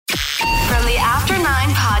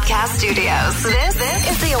Podcast Studios. This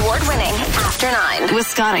is the award-winning After 9 with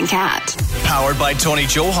Scott and Kat. Powered by Tony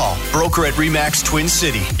Johal, broker at RE/MAX Twin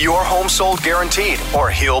City. Your home sold guaranteed, or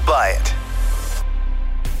he'll buy it.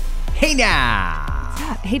 Hey now.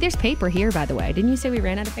 Hey, there's paper here, by the way. Didn't you say we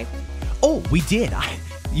ran out of paper? Oh, we did.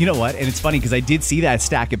 You know what? And it's funny because I did see that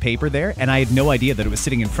stack of paper there, and I had no idea that it was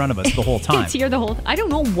sitting in front of us the whole time. It's here the whole. I don't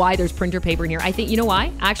know why there's printer paper in here. I think you know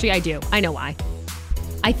why. Actually, I do. I know why.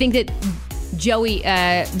 I think that Joey,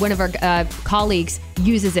 one of our colleagues,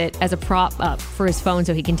 uses it as a prop up for his phone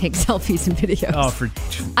so he can take selfies and videos. Oh,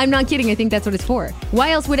 I'm not kidding. I think that's what it's for.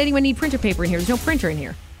 Why else would anyone need printer paper in here? There's no printer in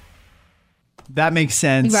here. That makes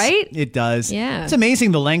sense. Right? It does. Yeah. It's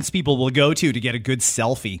amazing the lengths people will go to get a good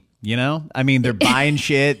selfie. You know? I mean, they're buying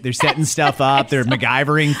shit. They're setting stuff up. They're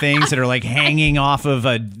MacGyvering things that are like hanging off of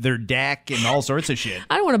their deck and all sorts of shit.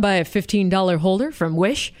 I don't want to buy a $15 holder from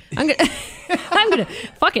Wish. Fuck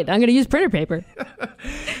it. I'm going to use printer paper.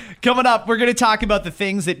 Coming up, we're going to talk about the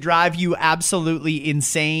things that drive you absolutely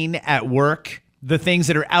insane at work, the things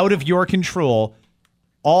that are out of your control,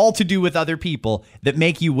 all to do with other people that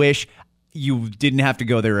make you wish you didn't have to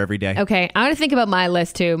go there every day. Okay, I want to think about my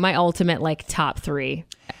list too. My ultimate top 3.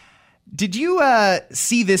 Did you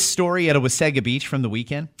see this story at a Wasaga Beach from the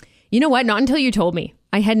weekend? You know what? Not until you told me.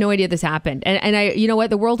 I had no idea this happened. And I, you know what?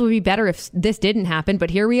 The world would be better if this didn't happen, but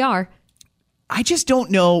here we are. I just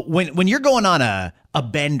don't know when you're going on a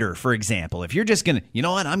bender, for example, if you're just going to, you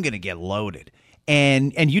know what? I'm going to get loaded.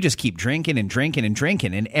 And you just keep drinking and drinking and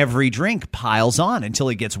drinking, and every drink piles on until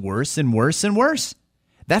it gets worse and worse and worse.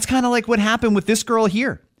 That's kind of like what happened with this girl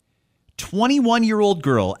here. 21-year-old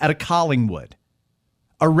girl out of Collingwood,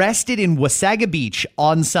 arrested in Wasaga Beach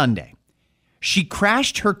on Sunday. She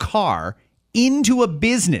crashed her car into a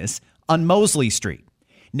business on Mosley Street.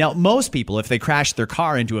 Now, most people, if they crashed their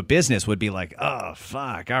car into a business, would be like, oh,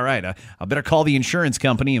 fuck, all right, I better call the insurance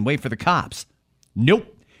company and wait for the cops. Nope.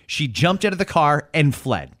 She jumped out of the car and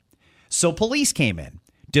fled. So police came in,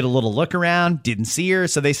 did a little look around, didn't see her,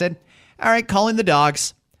 so they said, all right, call in the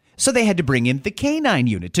dogs. So they had to bring in the K9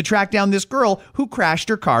 unit to track down this girl who crashed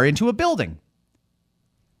her car into a building.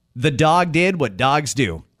 The dog did what dogs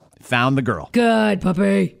do. Found the girl. Good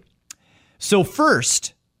puppy. So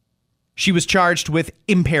first, she was charged with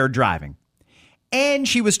impaired driving. And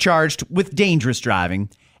she was charged with dangerous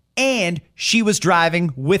driving. And she was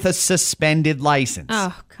driving with a suspended license.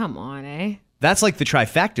 Oh, come on, eh? That's like the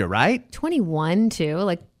trifecta, right? 21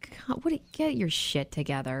 too. Get your shit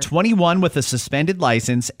together. 21 with a suspended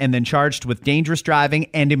license and then charged with dangerous driving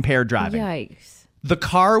and impaired driving. Yikes. The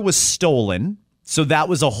car was stolen, so that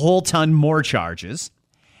was a whole ton more charges.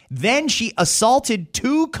 Then she assaulted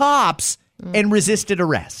 2 cops and resisted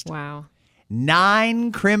arrest. Wow.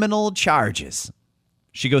 9 criminal charges.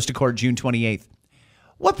 She goes to court June 28th.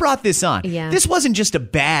 What brought this on? Yeah. This wasn't just a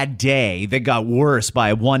bad day that got worse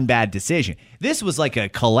by one bad decision. This was like a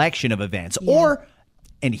collection of events. Yeah. Or,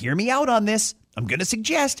 and hear me out on this, I'm going to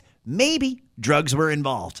suggest maybe drugs were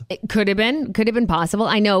involved. It could have been possible.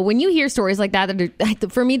 I know when you hear stories like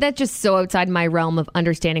that for me, that's just so outside my realm of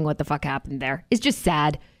understanding what the fuck happened there. It's just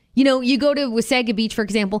sad. You know, you go to Wasaga Beach, for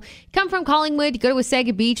example, come from Collingwood, you go to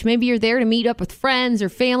Wasaga Beach, maybe you're there to meet up with friends or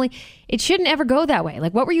family. It shouldn't ever go that way.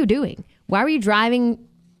 Like, what were you doing? Why were you driving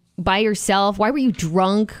by yourself? Why were you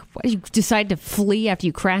drunk? Why did you decide to flee after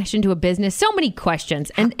you crashed into a business? So many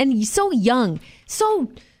questions. And so young.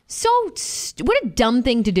 What a dumb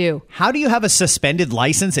thing to do. How do you have a suspended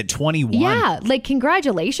license at 21? Yeah,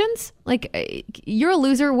 congratulations. You're a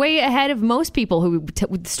loser way ahead of most people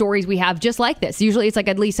with stories we have just like this. Usually it's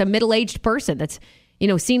at least a middle-aged person that's,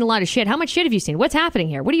 seen a lot of shit. How much shit have you seen? What's happening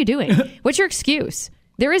here? What are you doing? What's your excuse?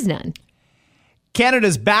 There is none.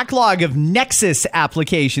 Canada's backlog of Nexus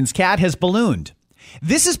applications, Kat, has ballooned.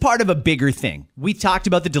 This is part of a bigger thing. We talked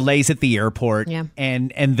about the delays at the airport, yeah.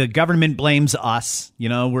 and the government blames us.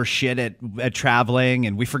 We're shit at traveling,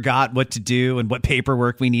 and we forgot what to do and what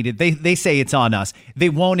paperwork we needed. They say it's on us. They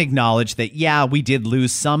won't acknowledge that, yeah, we did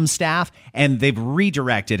lose some staff, and they've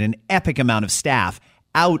redirected an epic amount of staff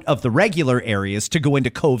out of the regular areas to go into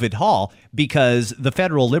COVID Hall because the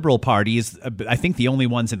federal Liberal Party is, I think, the only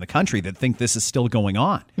ones in the country that think this is still going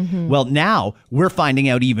on. Mm-hmm. Well, now we're finding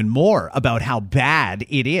out even more about how bad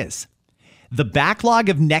it is. The backlog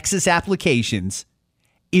of Nexus applications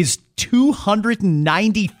is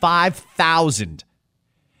 295,000.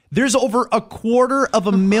 There's over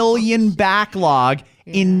 250,000 backlog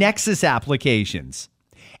in Nexus applications.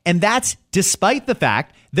 And that's despite the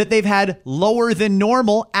fact that they've had lower than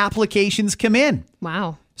normal applications come in.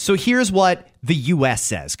 Wow. So here's what the U.S.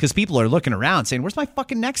 says, because people are looking around saying, where's my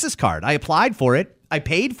fucking Nexus card? I applied for it. I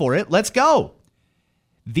paid for it. Let's go.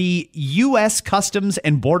 The U.S. Customs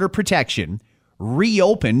and Border Protection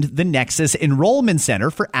reopened the Nexus Enrollment Center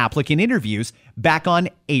for applicant interviews back on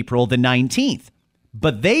April the 19th.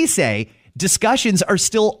 But they say discussions are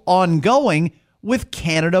still ongoing with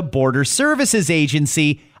Canada Border Services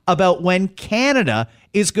Agency about when Canada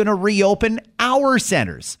is going to reopen our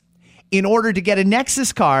centers. In order to get a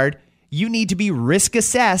Nexus card, you need to be risk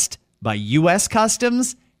assessed by U.S.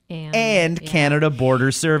 Customs and Canada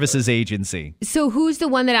Border Services Agency. So who's the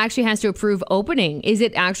one that actually has to approve opening? Is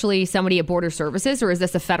it actually somebody at Border Services, or is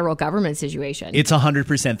this a federal government situation? It's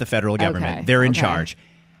 100% the federal government. Okay. They're in charge.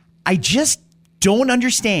 I just don't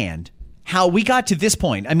understand how we got to this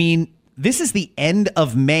point. I mean, this is the end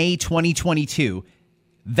of May 2022.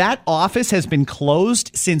 That office has been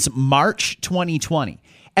closed since March 2020.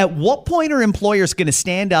 At what point are employers going to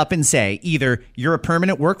stand up and say either you're a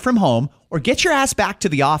permanent work from home or get your ass back to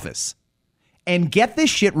the office and get this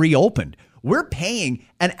shit reopened? We're paying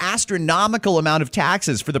an astronomical amount of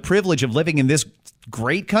taxes for the privilege of living in this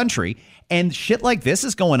great country, and shit like this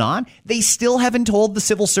is going on. They still haven't told the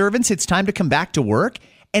civil servants it's time to come back to work.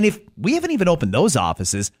 And if we haven't even opened those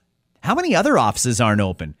offices, how many other offices aren't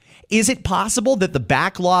open? Is it possible that the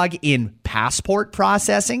backlog in passport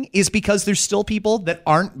processing is because there's still people that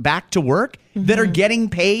aren't back to work, that are getting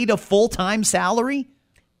paid a full-time salary?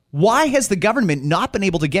 Why has the government not been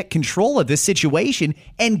able to get control of this situation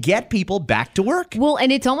and get people back to work? Well,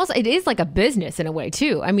 and it is like a business in a way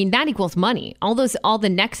too. I mean, that equals money. All the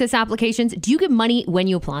Nexus applications, do you get money when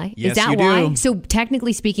you apply? Yes, is that you why? do. So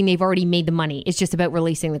technically speaking, they've already made the money. It's just about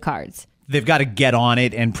releasing the cards. They've got to get on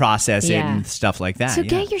it and process it Yeah. and stuff like that. So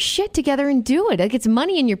get your shit together and do it. Like, it's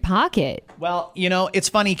money in your pocket. Well, you know, it's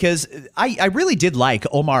funny because I really did like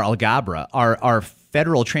Omar Alghabra, our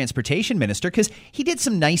federal transportation minister, because he did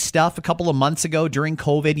some nice stuff a couple of months ago during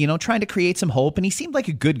COVID, you know, trying to create some hope. And he seemed like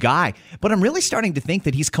a good guy. But I'm really starting to think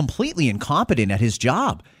that he's completely incompetent at his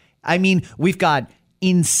job. I mean, we've got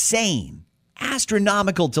insane,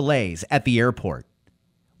 astronomical delays at the airport.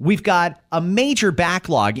 We've got a major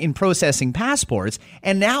backlog in processing passports,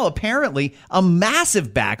 and now apparently a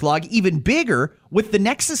massive backlog, even bigger, with the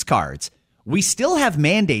Nexus cards. We still have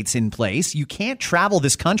mandates in place. You can't travel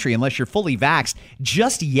this country unless you're fully vaxxed.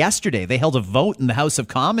 Just yesterday, they held a vote in the House of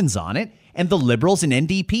Commons on it, and the Liberals and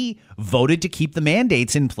NDP voted to keep the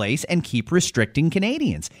mandates in place and keep restricting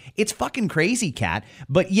Canadians. It's fucking crazy, Kat.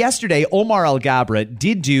 But yesterday, Omar Alghabra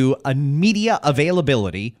did do a media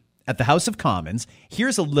availability at the House of Commons.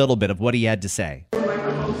 Here's a little bit of what he had to say.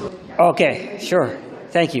 Okay, sure.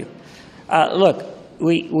 Thank you. Look,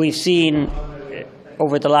 we've seen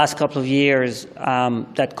over the last couple of years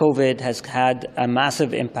that COVID has had a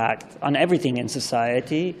massive impact on everything in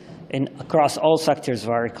society and across all sectors of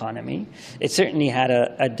our economy. It certainly had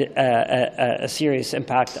a serious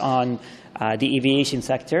impact on the aviation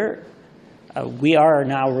sector. We are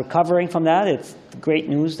now recovering from that. It's great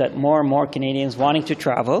news that more and more Canadians wanting to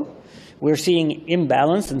travel. We're seeing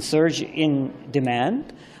imbalance and surge in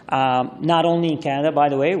demand. Not only in Canada, by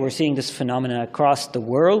the way, we're seeing this phenomena across the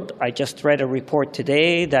world. I just read a report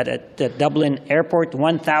today that at the Dublin airport,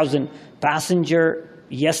 1,000 passengers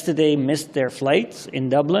yesterday missed their flights in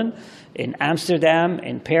Dublin, in Amsterdam,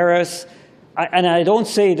 in Paris. And I don't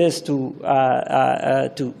say this to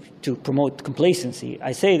promote complacency.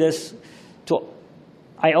 I say this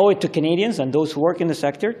I owe it to Canadians and those who work in the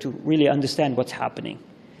sector to really understand what's happening.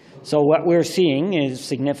 So what we're seeing is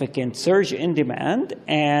significant surge in demand,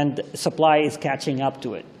 and supply is catching up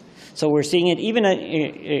to it. So we're seeing it even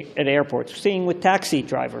at airports. We're seeing it with taxi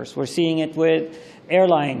drivers. We're seeing it with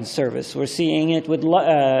airline service. We're seeing it with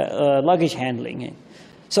luggage handling.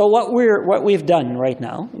 So what we've done right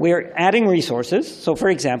now, we're adding resources. So for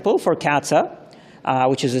example, for CATSA,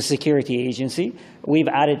 which is a security agency, we've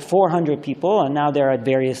added 400 people, and now they're at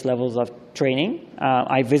various levels of training.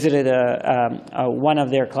 I visited one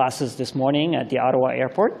of their classes this morning at the Ottawa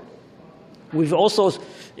airport. We've also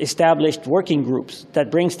established working groups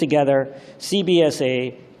that brings together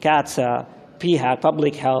CBSA, CATSA, PHAC,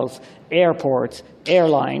 Public Health, airports,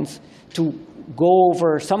 airlines, to go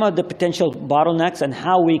over some of the potential bottlenecks and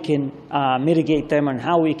how we can mitigate them and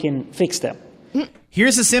how we can fix them.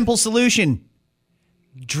 Here's a simple solution.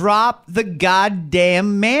 Drop the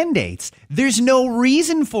goddamn mandates. There's no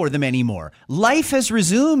reason for them anymore. Life has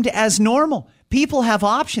resumed as normal. People have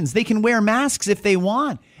options. They can wear masks if they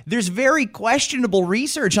want. There's very questionable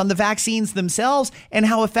research on the vaccines themselves and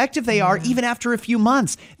how effective they are even after a few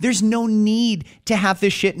months. There's no need to have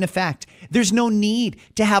this shit in effect. There's no need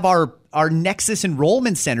to have our Nexus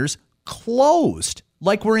enrollment centers closed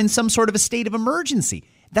like we're in some sort of a state of emergency.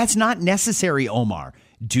 That's not necessary, Omar.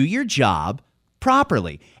 Do your job.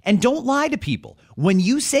 properly. And don't lie to people. When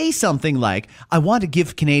you say something like, I want to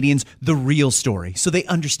give Canadians the real story so they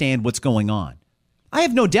understand what's going on. I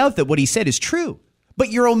have no doubt that what he said is true,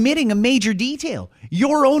 but you're omitting a major detail.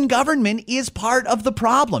 Your own government is part of the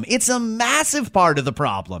problem. It's a massive part of the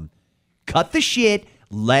problem. Cut the shit.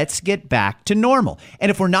 Let's get back to normal. And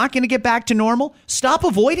if we're not going to get back to normal, stop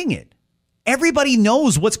avoiding it. Everybody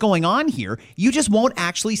knows what's going on here. You just won't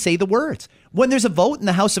actually say the words. When there's a vote in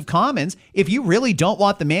the House of Commons, if you really don't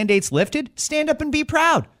want the mandates lifted, stand up and be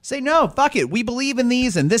proud. Say, no, fuck it. We believe in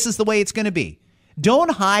these and this is the way it's going to be.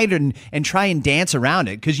 Don't hide and try and dance around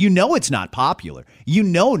it because you know it's not popular. You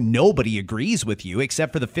know nobody agrees with you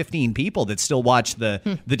except for the 15 people that still watch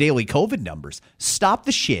the daily COVID numbers. Stop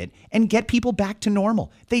the shit and get people back to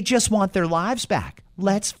normal. They just want their lives back.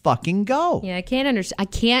 Let's fucking go. Yeah, I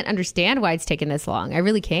can't understand why it's taken this long. I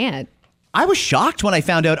really can't. I was shocked when I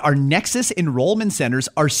found out our Nexus enrollment centers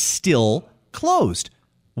are still closed.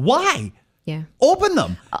 Why? Yeah. Open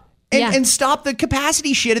them. Yeah. And stop the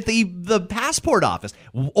capacity shit at the passport office.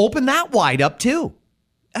 Open that wide up, too.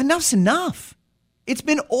 Enough's enough. It's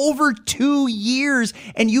been over 2 years,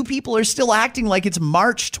 and you people are still acting like it's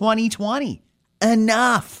March 2020.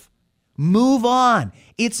 Enough. Move on.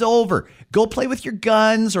 It's over. Go play with your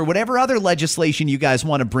guns or whatever other legislation you guys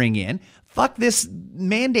want to bring in. Fuck this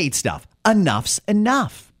mandate stuff. Enough's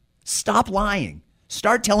enough. Stop lying.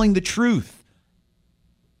 Start telling the truth.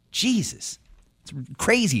 Jesus. It's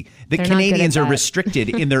crazy that Canadians are restricted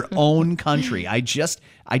in their own country. I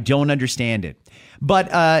don't understand it. But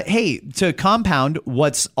hey, to compound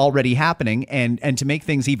what's already happening and to make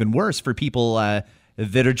things even worse for people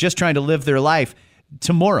that are just trying to live their life,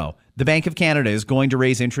 tomorrow, the Bank of Canada is going to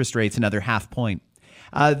raise interest rates another 0.5 point.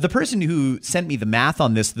 The person who sent me the math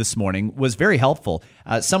on this morning was very helpful.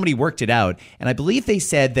 Somebody worked it out, and I believe they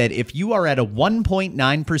said that if you are at a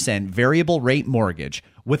 1.9% variable rate mortgage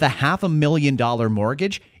with a $500,000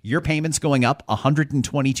 mortgage, your payment's going up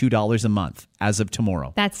 $122 a month as of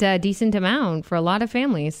tomorrow. That's a decent amount for a lot of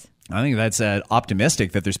families. I think that's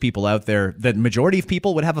optimistic that there's people out there, that majority of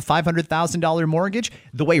people would have a $500,000 mortgage.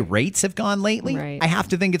 The way rates have gone lately, right. I have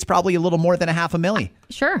to think it's probably a little more than $500,000.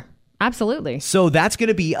 Sure. Absolutely. So that's going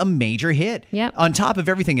to be a major hit. Yep. On top of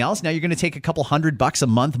everything else, now you're going to take a couple $100 a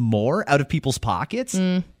month more out of people's pockets.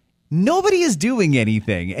 Nobody is doing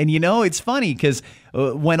anything. And, you know, it's funny because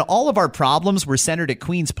when all of our problems were centered at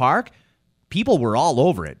Queen's Park, people were all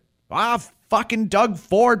over it. Fucking Doug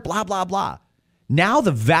Ford, blah, blah, blah. Now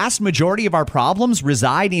the vast majority of our problems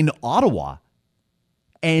reside in Ottawa.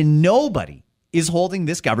 And nobody is holding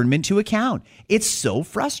this government to account. It's so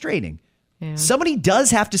frustrating. Yeah. Somebody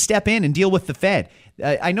does have to step in and deal with the Fed.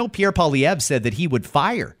 I know Pierre Poilievre said that he would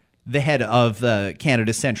fire the head of the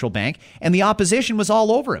Canada Central Bank, and the opposition was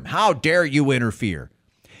all over him. How dare you interfere?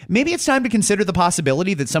 Maybe it's time to consider the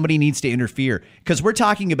possibility that somebody needs to interfere, because we're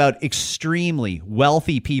talking about extremely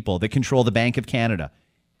wealthy people that control the Bank of Canada.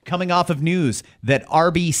 Coming off of news that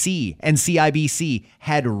RBC and CIBC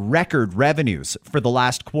had record revenues for the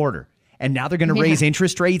last quarter, and now they're going to raise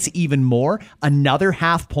interest rates even more, another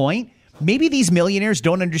 0.5 point. Maybe these millionaires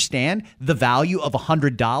don't understand the value of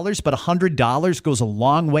 $100, but $100 goes a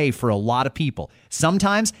long way for a lot of people.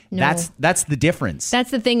 Sometimes that's the difference.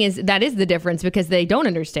 That's the thing that is the difference, because they don't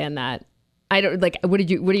understand that. I don't like. What are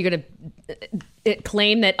you going to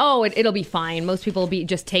claim that? Oh, it'll be fine. Most people will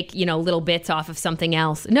just take little bits off of something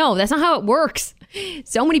else. No, that's not how it works.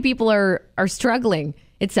 So many people are struggling.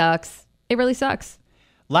 It sucks. It really sucks.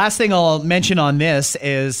 Last thing I'll mention on this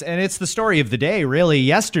is, and it's the story of the day, really.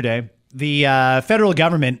 Yesterday, the federal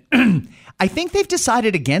government, I think they've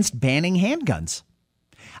decided against banning handguns.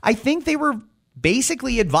 I think they were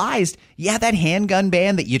basically advised, that handgun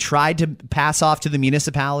ban that you tried to pass off to the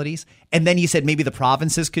municipalities, and then you said maybe the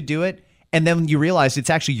provinces could do it, and then you realized it's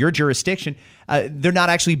actually your jurisdiction. They're not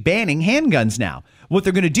actually banning handguns now. What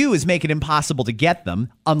they're going to do is make it impossible to get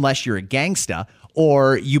them unless you're a gangsta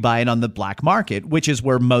or you buy it on the black market, which is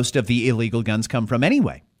where most of the illegal guns come from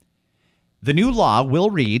anyway. The new law will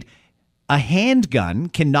read, a handgun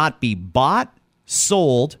cannot be bought,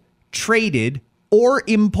 sold, traded, or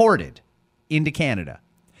imported into Canada.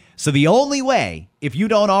 So the only way, if you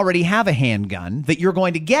don't already have a handgun, that you're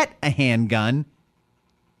going to get a handgun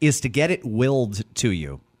is to get it willed to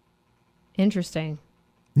you. Interesting.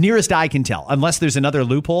 Nearest I can tell, unless there's another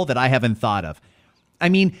loophole that I haven't thought of. I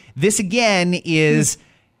mean, this again is,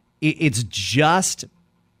 it's just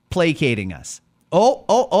placating us.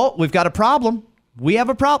 Oh, we've got a problem. We have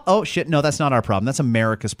a problem. Oh, shit. No, that's not our problem. That's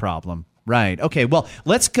America's problem. Right. Okay. Well,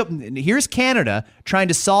 here's Canada trying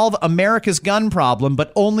to solve America's gun problem,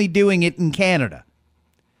 but only doing it in Canada.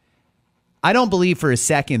 I don't believe for a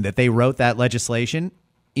second that they wrote that legislation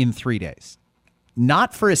in 3 days.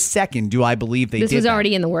 Not for a second do I believe they did This was that.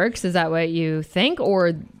 already in the works. Is that what you think?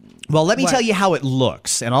 Or Well, let me what? tell you how it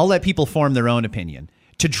looks, and I'll let people form their own opinion.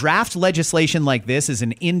 To draft legislation like this is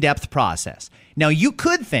an in-depth process. Now, you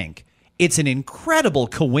could think it's an incredible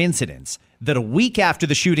coincidence that a week after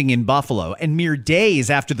the shooting in Buffalo and mere days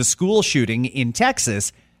after the school shooting in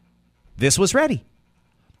Texas, this was ready.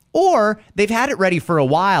 Or they've had it ready for a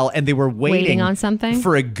while and they were waiting on something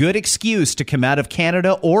for a good excuse to come out of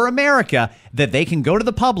Canada or America that they can go to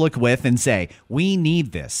the public with and say, we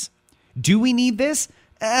need this. Do we need this?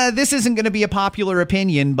 This isn't going to be a popular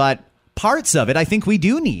opinion, but parts of it I think we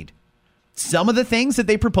do need. Some of the things that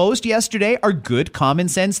they proposed yesterday are good common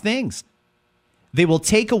sense things. They will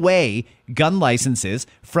take away gun licenses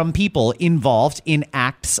from people involved in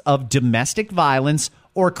acts of domestic violence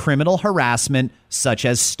or criminal harassment, such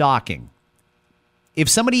as stalking. If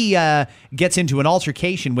somebody gets into an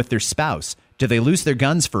altercation with their spouse, do they lose their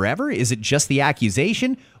guns forever? Is it just the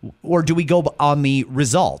accusation? Or do we go on the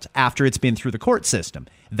result after it's been through the court system?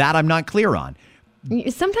 That I'm not clear on.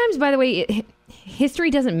 sometimes, by the way,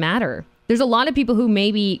 history doesn't matter. There's a lot of people who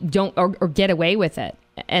maybe don't or get away with it,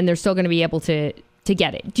 and they're still going to be able to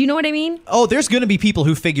get it. Do you know what I mean? Oh, there's going to be people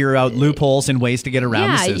who figure out loopholes and ways to get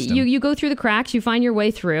around the system. You go through the cracks, you find your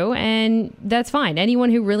way through, and that's fine. Anyone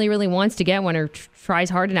who really, really wants to get one or tries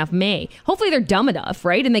hard enough may. Hopefully they're dumb enough,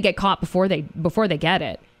 right? And they get caught before they get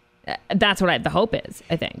it. That's what the hope is,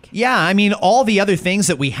 I think. Yeah, I mean, all the other things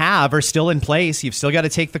that we have are still in place. You've still got to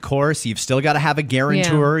take the course. You've still got to have a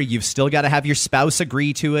guarantor. Yeah. You've still got to have your spouse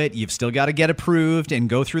agree to it. You've still got to get approved and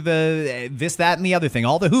go through the this, that, and the other thing,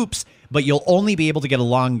 all the hoops. But you'll only be able to get a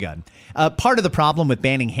long gun. Part of the problem with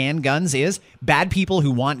banning handguns is bad people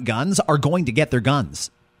who want guns are going to get their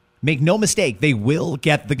guns. Make no mistake, they will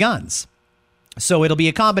get the guns. So it'll be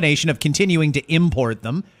a combination of continuing to import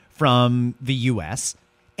them from the U.S.,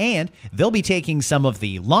 and they'll be taking some of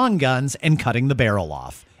the long guns and cutting the barrel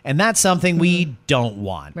off. And that's something we don't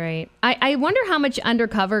want. Right. I wonder how much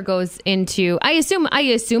undercover goes into, I assume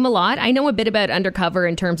a lot. I know a bit about undercover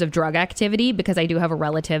in terms of drug activity because I do have a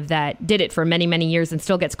relative that did it for many, many years and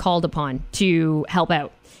still gets called upon to help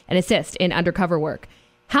out and assist in undercover work.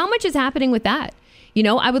 How much is happening with that? You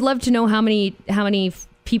know, I would love to know how many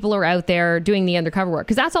people are out there doing the undercover work,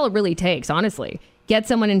 because that's all it really takes, honestly. Get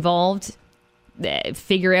someone involved,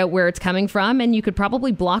 figure out where it's coming from, and you could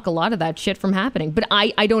probably block a lot of that shit from happening. But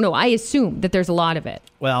I don't know. I assume that there's a lot of it.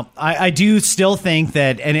 Well, I do still think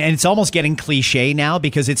that, and it's almost getting cliche now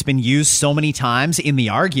because it's been used so many times in the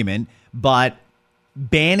argument, but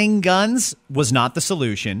banning guns was not the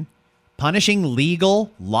solution. Punishing legal,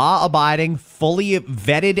 law-abiding, fully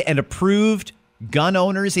vetted and approved gun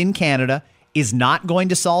owners in Canada is not going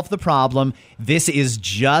to solve the problem. This is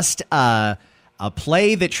just a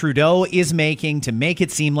play that Trudeau is making to make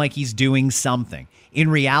it seem like he's doing something. In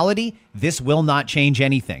reality, this will not change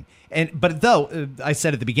anything. But though I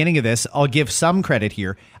said at the beginning of this, I'll give some credit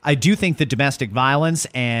here. I do think the domestic violence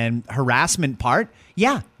and harassment part,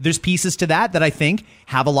 yeah, there's pieces to that I think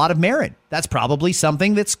have a lot of merit. That's probably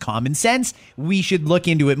something that's common sense. We should look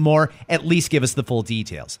into it more, at least give us the full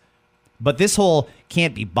details. But this whole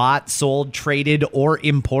can't be bought, sold, traded, or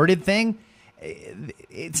imported thing,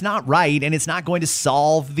 it's not right, and it's not going to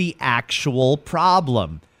solve the actual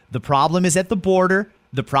problem. The problem is at the border.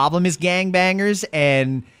 The problem is gangbangers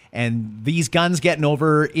and these guns getting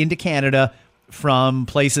over into Canada from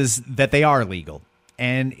places that they are legal.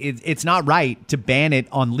 And it's not right to ban it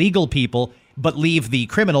on legal people, but leave the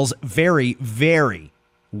criminals very, very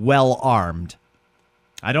well armed.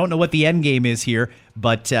 I don't know what the end game is here,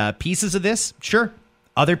 but pieces of this, sure.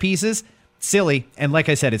 Other pieces, silly. And like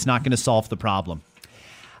I said, it's not going to solve the problem.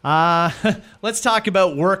 Let's talk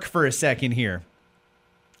about work for a second here.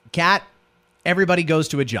 Kat, everybody goes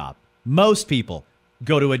to a job. Most people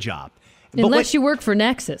go to a job. Unless you work for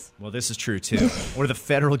Nexus. Well, this is true, too. Or the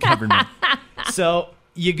federal government. So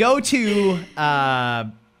you go to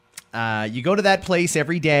that place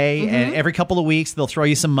every day, and every couple of weeks they'll throw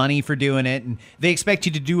you some money for doing it, and they expect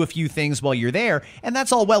you to do a few things while you're there, and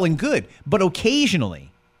that's all well and good. But occasionally,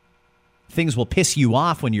 things will piss you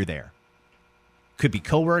off when you're there. Could be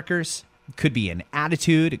coworkers, it could be an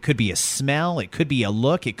attitude, it could be a smell, it could be a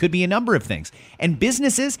look, it could be a number of things. And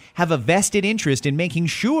businesses have a vested interest in making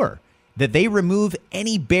sure that they remove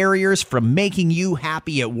any barriers from making you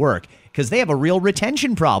happy at work, because they have a real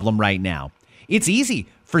retention problem right now. It's easy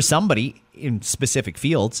for somebody in specific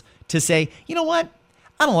fields to say, you know what?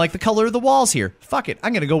 I don't like the color of the walls here. Fuck it.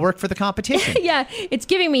 I'm going to go work for the competition. Yeah, it's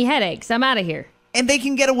giving me headaches. I'm out of here. And they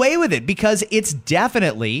can get away with it because it's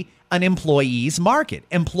definitely an employee's market.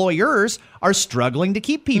 Employers are struggling to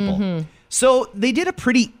keep people. So they did a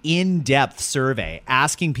pretty in-depth survey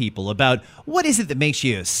asking people about what is it that makes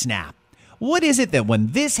you snap? What is it that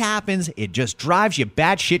when this happens, it just drives you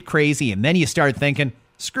batshit crazy and then you start thinking,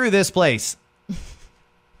 screw this place.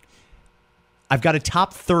 I've got a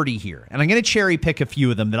top 30 here, and I'm going to cherry pick a few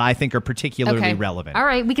of them that I think are particularly relevant. All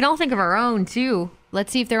right, we can all think of our own, too.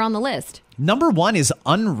 Let's see if they're on the list. Number 1 is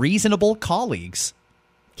unreasonable colleagues.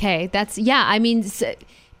 Okay,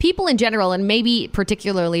 people in general, and maybe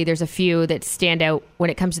particularly there's a few that stand out when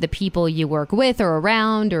it comes to the people you work with or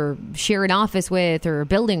around or share an office with or a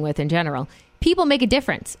building with in general. People make a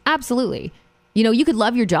difference. Absolutely. You could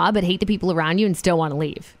love your job but hate the people around you and still want to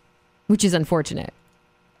leave, which is unfortunate.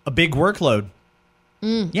 A big workload.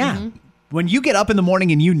 Yeah. When you get up in the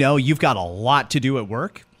morning and you've got a lot to do at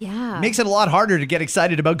work, makes it a lot harder to get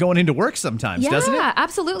excited about going into work sometimes, doesn't it? Yeah,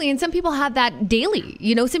 absolutely. And some people have that daily.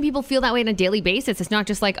 Some people feel that way on a daily basis. It's not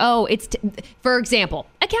just like, for example,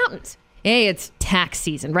 accountants. Hey, it's tax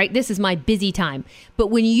season, right? This is my busy time. But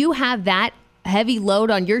when you have that heavy load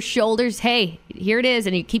on your shoulders, hey, here it is,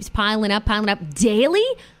 and it keeps piling up daily.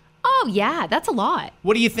 Oh, yeah, that's a lot.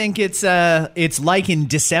 What do you think it's like in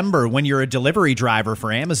December when you're a delivery driver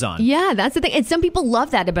for Amazon? Yeah, that's the thing. And some people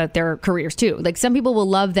love that about their careers, too. Like, some people will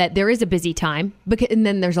love that there is a busy time, and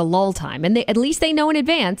then there's a lull time. And at least they know in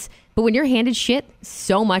advance. But when you're handed shit,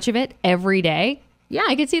 so much of it every day, yeah,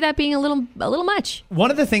 I could see that being a little much.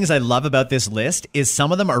 One of the things I love about this list is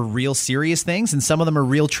some of them are real serious things and some of them are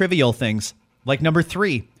real trivial things. Like number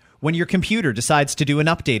 3, when your computer decides to do an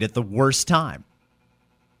update at the worst time.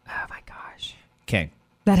 Oh, my gosh. Okay.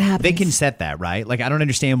 That happens. They can set that, right? Like, I don't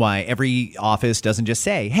understand why every office doesn't just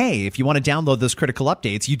say, hey, if you want to download those critical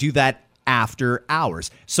updates, you do that after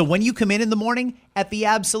hours. So when you come in the morning, at the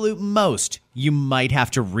absolute most, you might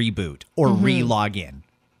have to reboot or re-log in.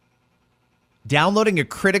 Downloading a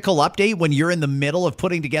critical update when you're in the middle of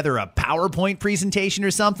putting together a PowerPoint presentation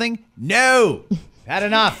or something? No. Had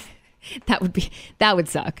enough. That would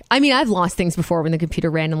suck. I mean, I've lost things before when the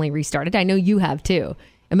computer randomly restarted. I know you have too.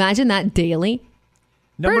 Imagine that daily.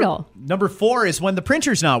 Brutal. Number 4 is when the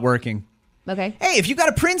printer's not working. Okay. Hey, if you got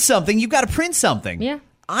to print something, you got to print something. Yeah.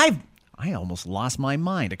 I almost lost my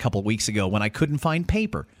mind a couple weeks ago when I couldn't find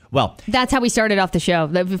paper. Well, that's how we started off the show.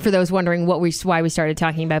 For those wondering why we started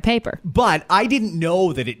talking about paper. But I didn't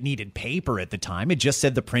know that it needed paper at the time. It just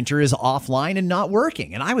said the printer is offline and not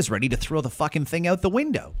working. And I was ready to throw the fucking thing out the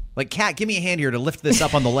window. Like, Kat, give me a hand here to lift this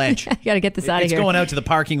up on the ledge. I got to get this out of here. It's going out to the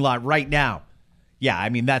parking lot right now. Yeah, I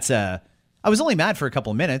mean, I was only mad for a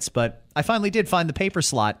couple of minutes, but I finally did find the paper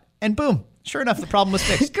slot. And boom, sure enough, the problem was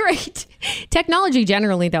fixed. Great. Technology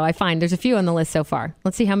generally, though, I find there's a few on the list so far.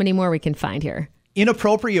 Let's see how many more we can find here.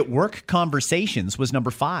 Inappropriate work conversations was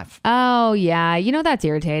number 5. Oh, yeah. That's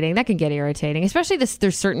irritating. That can get irritating, especially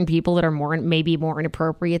there's certain people that are maybe more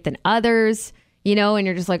inappropriate than others, and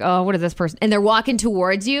you're just like, oh, what is this person? And they're walking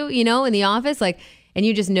towards you, in the office, like, and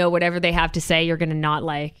you just know whatever they have to say, you're going to not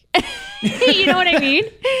like. You know what I mean?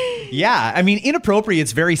 Yeah. I mean,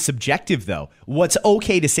 inappropriate's very subjective, though. What's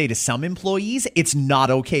okay to say to some employees, it's not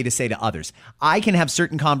okay to say to others. I can have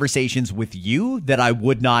certain conversations with you that I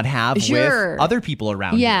would not have with other people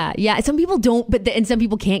around you. Yeah. Some people don't, and some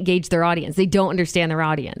people can't gauge their audience. They don't understand their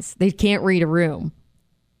audience. They can't read a room.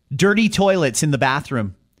 Dirty toilets in the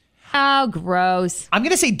bathroom. Oh, gross. I'm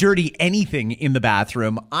going to say dirty anything in the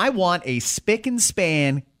bathroom. I want a spick and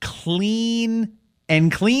span, clean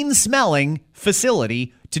smelling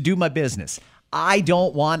facility to do my business. I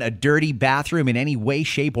don't want a dirty bathroom in any way,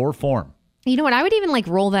 shape, or form. You know what? I would even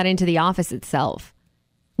roll that into the office itself.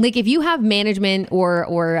 Like if you have management or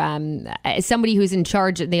somebody who's in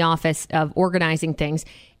charge in the office of organizing things,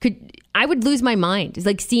 I would lose my mind. It's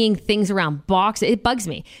like seeing things around boxes. It bugs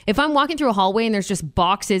me. If I'm walking through a hallway and there's just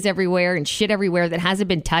boxes everywhere and shit everywhere that hasn't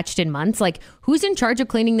been touched in months, like who's in charge of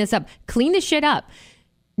cleaning this up? Clean this shit up.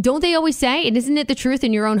 Don't they always say, and isn't it the truth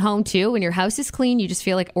in your own home too? When your house is clean, you just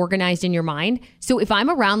feel like organized in your mind. So if I'm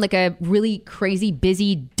around like a really crazy,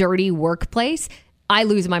 busy, dirty workplace, I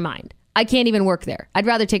lose my mind. I can't even work there. I'd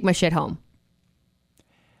rather take my shit home.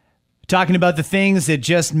 Talking about the things that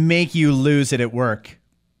just make you lose it at work.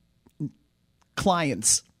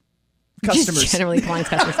 Clients. Customers. Just generally clients,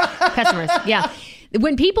 customers. Yeah.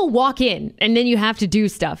 When people walk in and then you have to do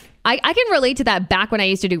stuff. I can relate to that back when I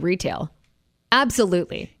used to do retail.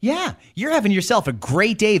 Absolutely. Yeah. You're having yourself a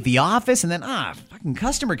great day at the office and then, fucking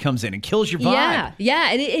customer comes in and kills your vibe. Yeah.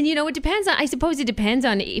 And it depends on, I suppose it depends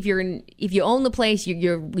on if you own the place,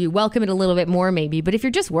 you welcome it a little bit more maybe. But if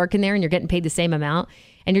you're just working there and you're getting paid the same amount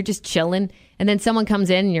and you're just chilling and then someone comes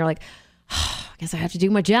in and you're like, I guess I have to do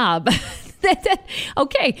my job.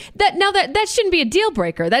 Okay, that shouldn't be a deal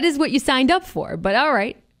breaker. That is what you signed up for. But all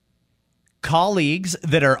right. Colleagues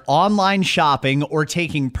that are online shopping or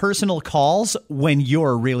taking personal calls when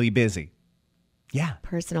you're really busy. Yeah.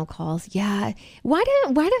 Personal calls. Yeah. Why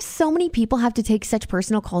do so many people have to take such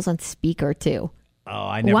personal calls on speaker too? Oh,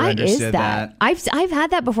 I never understood that. I've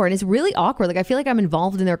had that before, and it's really awkward. Like, I feel like I'm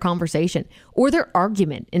involved in their conversation or their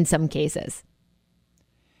argument in some cases.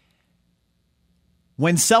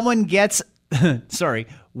 When someone gets,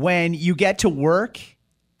 when you get to work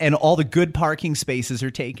and all the good parking spaces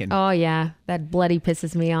are taken. Oh, yeah. That bloody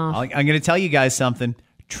pisses me off. I'm going to tell you guys something.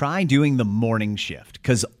 Try doing the morning shift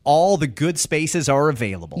because all the good spaces are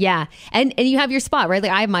available. Yeah. And you have your spot, right?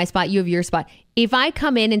 Like, I have my spot. You have your spot. If I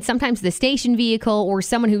come in and sometimes the station vehicle or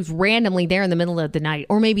someone who's randomly there in the middle of the night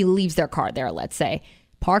or maybe leaves their car there, let's say,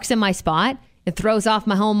 parks in my spot, it throws off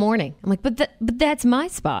my whole morning. I'm like, but that's my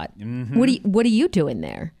spot. Mm-hmm. What are you doing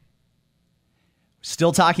there?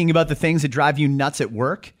 Still talking about the things that drive you nuts at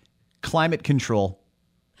work? Climate control.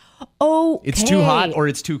 Oh, it's too hot or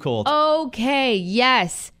it's too cold. Okay,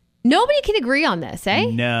 yes. Nobody can agree on this, eh?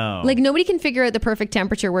 No. Like, nobody can figure out the perfect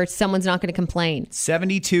temperature where someone's not going to complain.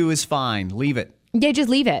 72 is fine. Leave it. Yeah, just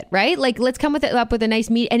leave it, right? Like, let's come up with a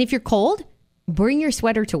nice meat. And if you're cold, bring your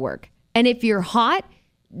sweater to work. And if you're hot,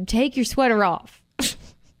 take your sweater off.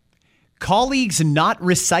 Colleagues not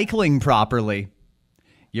recycling properly.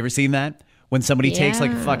 You ever seen that? When somebody takes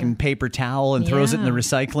like a fucking paper towel and throws it in the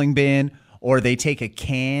recycling bin, or they take a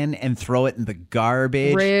can and throw it in the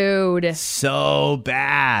garbage. Rude. So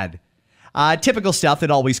bad. Typical stuff that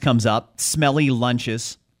always comes up. Smelly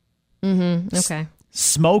lunches. Mm-hmm. Okay.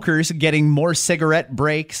 Smokers getting more cigarette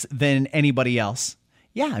breaks than anybody else.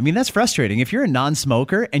 Yeah, I mean, that's frustrating. If you're a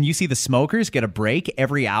non-smoker and you see the smokers get a break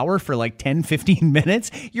every hour for like 10, 15 minutes,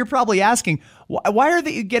 you're probably asking, why are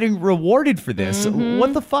they getting rewarded for this? Mm-hmm.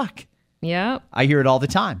 What the fuck? Yeah. I hear it all the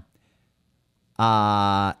time.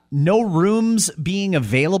 No rooms being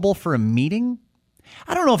available for a meeting.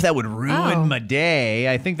 I don't know if that would ruin my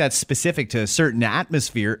day. I think that's specific to a certain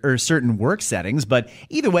atmosphere or certain work settings. But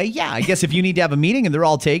either way, yeah, I guess if you need to have a meeting and they're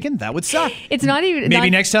all taken, that would suck. It's not even... Maybe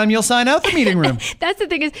next time you'll sign out the meeting room. That's the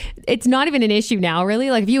thing is, it's not even an issue now, really.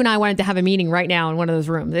 Like, if you and I wanted to have a meeting right now in one of those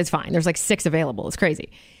rooms, it's fine. There's like 6 available. It's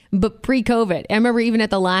crazy. But pre-COVID, I remember even at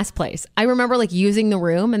the last place, I remember like using the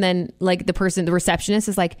room and then like the receptionist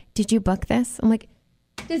is like, did you book this? I'm like,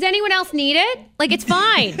 does anyone else need it? Like, it's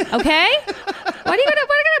fine, okay? Why are you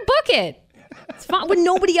gonna book it? It's fine when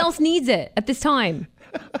nobody else needs it at this time.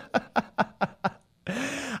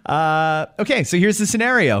 Okay, so here's the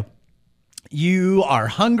scenario. You are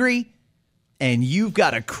hungry and you've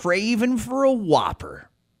got a craving for a Whopper.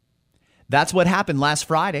 That's what happened last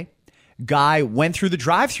Friday. Guy went through the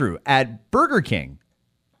drive-thru at Burger King.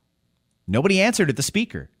 Nobody answered at the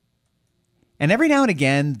speaker. And every now and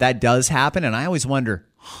again, that does happen. And I always wonder,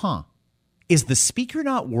 is the speaker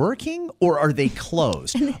not working or are they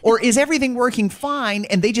closed? Or is everything working fine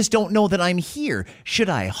and they just don't know that I'm here? Should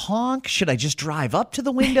I honk? Should I just drive up to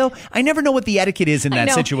the window? I never know what the etiquette is in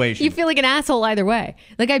that situation. You feel like an asshole either way.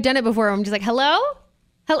 Like, I've done it before. I'm just like, hello?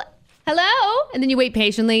 And then you wait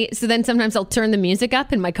patiently. So then sometimes I'll turn the music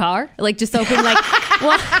up in my car, like just open like,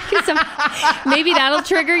 well, maybe that'll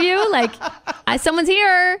trigger you. Like, someone's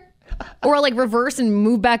here. Or I'll like reverse and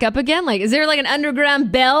move back up again. Like, is there like an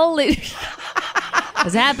underground bell?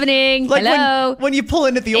 What's happening? Like hello? When you pull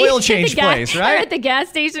in at the oil change place, right? Or at the gas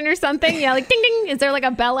station or something. Yeah, like ding, ding. Is there like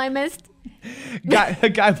a bell I missed? A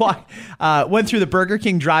guy went through the Burger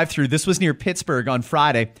King drive-thru. This was near Pittsburgh on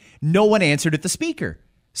Friday. No one answered at the speaker.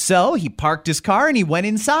 So he parked his car and he went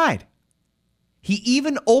inside. He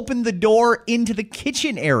even opened the door into the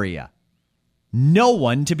kitchen area. No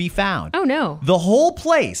one to be found. Oh, no. The whole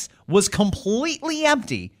place was completely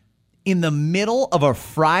empty in the middle of a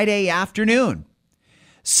Friday afternoon.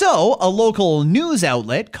 So a local news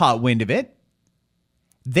outlet caught wind of it.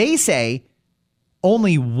 They say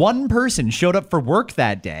only one person showed up for work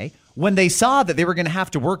that day. When they saw that they were going to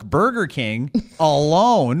have to work Burger King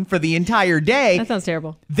alone for the entire day. That sounds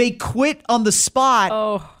terrible. They quit on the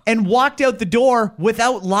spot and walked out the door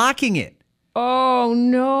without locking it. Oh,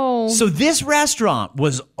 no. So this restaurant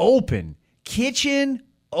was open, kitchen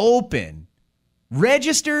open,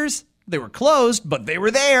 registers, they were closed, but they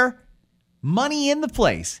were there, money in the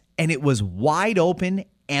place, and it was wide open,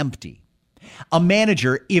 empty. A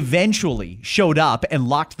manager eventually showed up and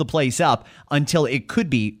locked the place up until it could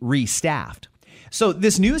be restaffed. So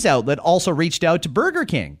this news outlet also reached out to Burger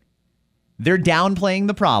King. They're downplaying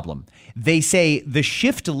the problem. They say the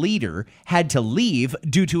shift leader had to leave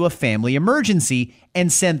due to a family emergency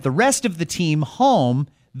and sent the rest of the team home.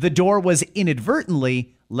 The door was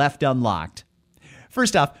inadvertently left unlocked.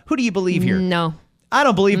 First off, who do you believe here? No. I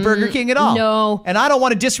don't believe Burger King at all. No. And I don't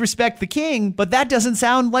want to disrespect the king, but that doesn't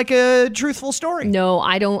sound like a truthful story. No,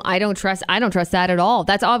 I don't trust that at all.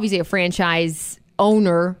 That's obviously a franchise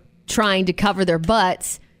owner trying to cover their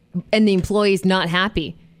butts and the employees not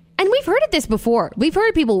happy. And we've heard of this before. We've heard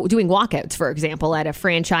of people doing walkouts, for example, at a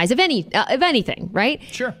franchise of anything, right?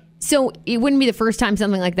 Sure. So it wouldn't be the first time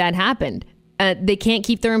something like that happened. They can't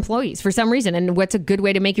keep their employees for some reason. And what's a good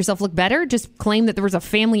way to make yourself look better? Just claim that there was a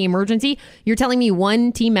family emergency. You're telling me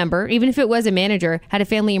one team member, even if it was a manager, had a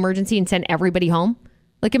family emergency and sent everybody home?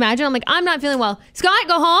 Like, imagine, I'm like, I'm not feeling well. Scott,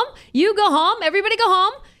 go home. You go home. Everybody go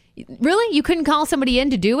home. Really? You couldn't call somebody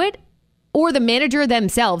in to do it? Or the manager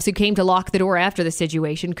themselves who came to lock the door after the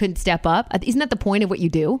situation couldn't step up? Isn't that the point of what you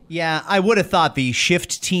do? Yeah, I would have thought the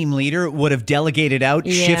shift team leader would have delegated out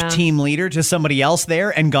shift team leader to somebody else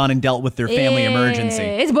there and gone and dealt with their family emergency.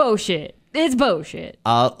 It's bullshit. It's bullshit.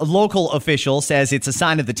 A local official says it's a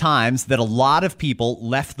sign of the times that a lot of people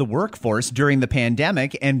left the workforce during the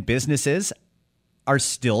pandemic and businesses are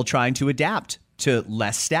still trying to adapt to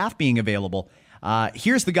less staff being available.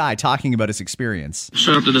 Here's the guy talking about his experience.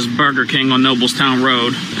 Showed up to this Burger King on Noblestown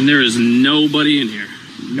Road, and there is nobody in here.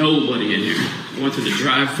 Nobody in here. I went to the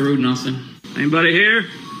drive-thru, nothing. Anybody here?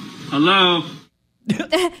 Hello?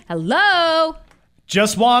 Hello?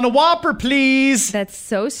 Just want a Whopper, please. That's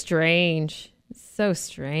so strange. So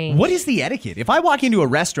strange. What is the etiquette? If I walk into a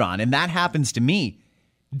restaurant and that happens to me,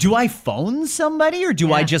 do I phone somebody or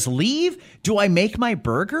do I just leave? Do I make my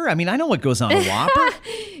burger? I mean, I know what goes on a Whopper.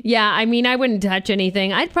 Yeah, I mean, I wouldn't touch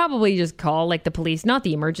anything. I'd probably just call like the police, not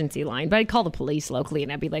the emergency line, but I'd call the police locally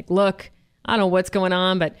and I'd be like, look, I don't know what's going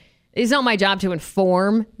on, but it's not my job to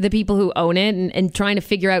inform the people who own it and trying to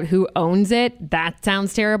figure out who owns it. That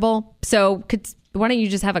sounds terrible. So why don't you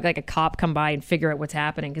just have like a cop come by and figure out what's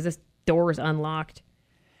happening? Because this door is unlocked.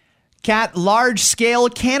 Kat, large-scale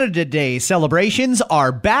Canada Day celebrations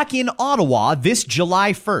are back in Ottawa this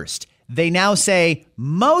July 1st. They now say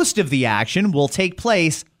most of the action will take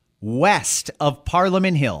place west of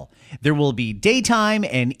Parliament Hill. There will be daytime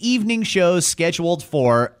and evening shows scheduled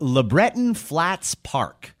for Le Breton Flats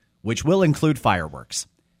Park, which will include fireworks.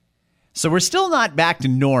 So we're still not back to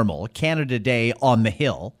normal Canada Day on the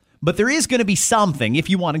Hill, but there is going to be something if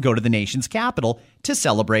you want to go to the nation's capital to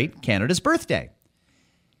celebrate Canada's birthday.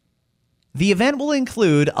 The event will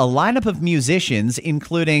include a lineup of musicians,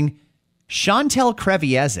 including Chantal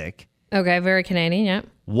Kreviazuk. Okay, very Canadian, yeah.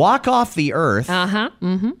 Walk Off the Earth.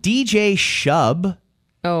 DJ Shub.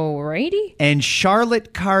 Alrighty. And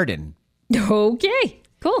Charlotte Cardin. Okay,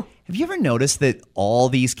 cool. Have you ever noticed that all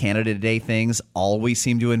these Canada Day things always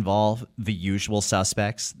seem to involve the usual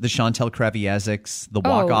suspects? The Chantal Kreviazuks, the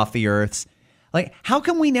Walk Off the Earths. Like, how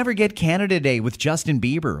come we never get Canada Day with Justin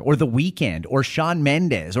Bieber or The Weeknd or Shawn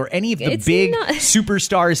Mendes or any of the big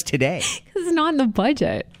superstars today? Because it's not in the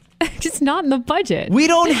budget. Just not in the budget. We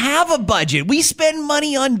don't have a budget. We spend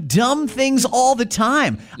money on dumb things all the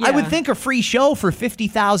time. Yeah. I would think a free show for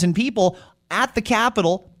 50,000 people at the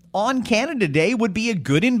Capitol on Canada Day would be a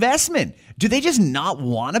good investment. Do they just not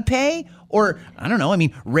want to pay? Or, I don't know, I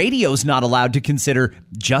mean, radio's not allowed to consider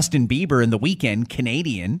Justin Bieber and The Weeknd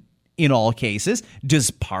Canadian. In all cases, does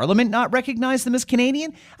Parliament not recognize them as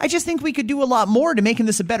Canadian? I just think we could do a lot more to making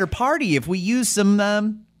this a better party if we use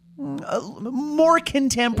some more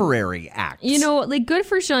contemporary acts. You know, like good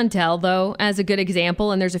for Chantal, though, as a good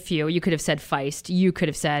example. And there's a few. You could have said Feist. You could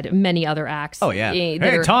have said many other acts. Oh, yeah. Hey,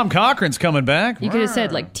 Tom Cochran's coming back. You could have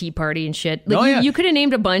said like Tea Party and shit. Like, you could have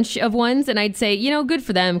named a bunch of ones and I'd say, you know, good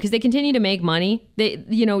for them because they continue to make money. They,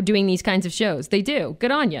 you know, doing these kinds of shows. They do.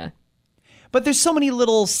 Good on you. But there's so many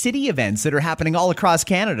little city events that are happening all across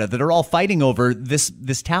Canada that are all fighting over this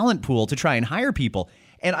talent pool to try and hire people.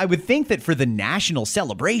 And I would think that for the national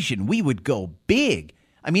celebration, we would go big.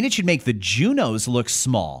 I mean, it should make the Junos look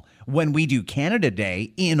small when we do Canada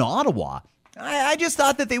Day in Ottawa. I just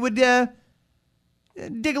thought that they would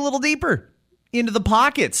dig a little deeper into the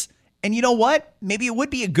pockets. And you know what? Maybe it would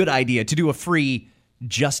be a good idea to do a free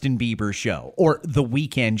Justin Bieber show or The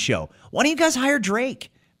Weeknd show. Why don't you guys hire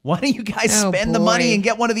Drake? Why don't you guys spend the money and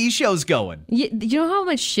get one of these shows going? You know how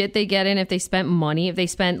much shit they get in if they spent money? If they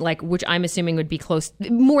spent, like, which I'm assuming would be close,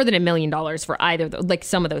 more than $1 million for either, like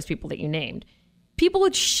some of those people that you named. People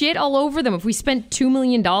would shit all over them if we spent $2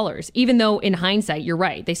 million, even though in hindsight, you're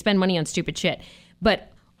right. They spend money on stupid shit.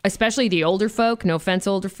 But especially the older folk, no offense,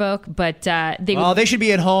 older folk, but they should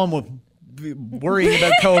be at home worrying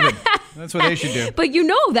about COVID. That's what they should do. But you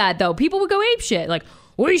know that, though. People would go apeshit. Like,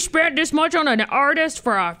 we spent this much on an artist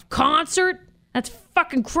for a concert? That's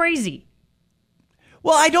fucking crazy.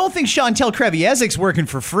 Well, I don't think Chantel Kreviazik's working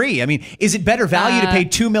for free. I mean, is it better value to pay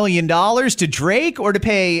 $2 million to Drake or to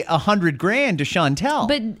pay $100,000 to Chantel?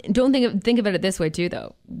 But don't think about it this way too,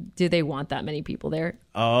 though. Do they want that many people there?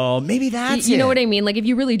 Oh, maybe that's You know it. what I mean? Like, if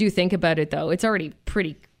you really do think about it, though, it's already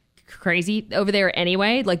pretty crazy over there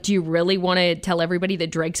anyway. Like, do you really want to tell everybody that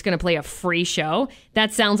Drake's going to play a free show?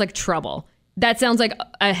 That sounds like trouble. That sounds like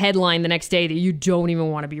a headline the next day that you don't even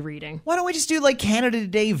want to be reading. Why don't we just do like Canada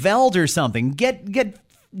Day Veld or something? Get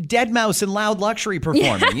Deadmau5 and Loud Luxury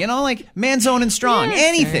performing, you know, like Manzone and Strong, Yeah,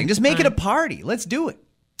 anything. sure. Just make it a party. Let's do it.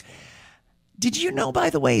 Did you know, by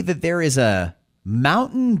the way, that there is a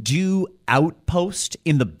Mountain Dew outpost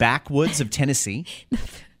in the backwoods of Tennessee?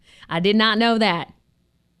 I did not know that.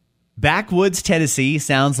 Backwoods, Tennessee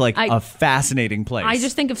sounds like a fascinating place. I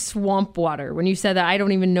just think of swamp water. When you said that, I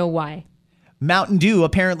don't even know why. Mountain Dew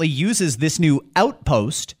apparently uses this new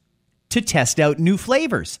outpost to test out new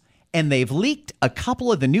flavors. And they've leaked a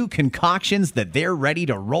couple of the new concoctions that they're ready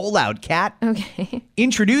to roll out, Kat. Okay.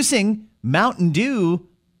 Introducing Mountain Dew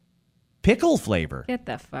pickle flavor. Get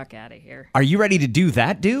the fuck out of here. Are you ready to do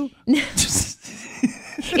that, Dew? Is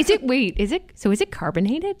it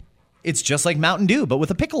carbonated? It's just like Mountain Dew, but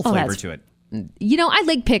with a pickle flavor that's- to it. You know, I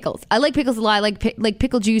like pickles. I like pickles a lot. I like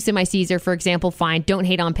pickle juice in my Caesar, for example. Fine. Don't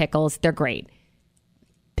hate on pickles. They're great.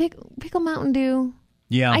 Pickle Mountain Dew.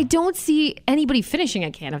 Yeah. I don't see anybody finishing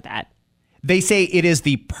a can of that. They say it is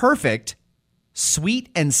the perfect sweet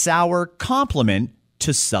and sour complement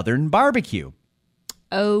to Southern barbecue.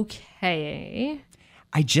 Okay.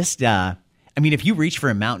 I mean, if you reach for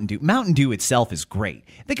a Mountain Dew itself is great.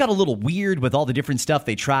 They got a little weird with all the different stuff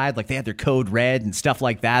they tried. Like they had their Code Red and stuff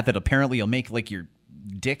like that apparently will make like your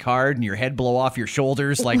dick hard and your head blow off your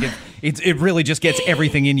shoulders. Like it really just gets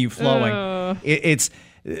everything in you flowing.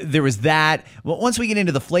 There was that. Well, once we get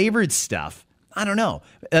into the flavored stuff, I don't know.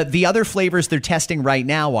 The other flavors they're testing right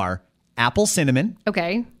now are apple cinnamon.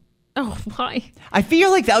 Okay. Oh, why? I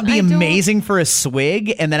feel like that would be I don't- amazing for a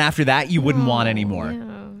swig, and then after that, you wouldn't want any more.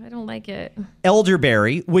 No, I don't like it.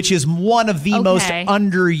 Elderberry, which is one of the most Okay.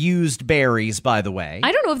 underused berries, by the way.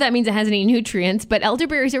 I don't know if that means it has any nutrients, but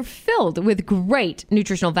elderberries are filled with great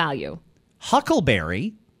nutritional value.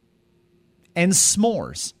 Huckleberry and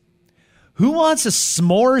s'mores. Who wants a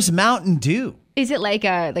s'mores Mountain Dew? Is it like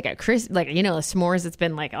a crisp, like, you know, a s'mores that's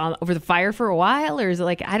been like over the fire for a while, or is it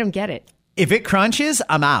like, I don't get it? If it crunches,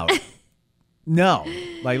 I'm out. No,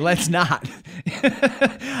 like let's not.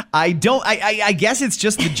 I guess it's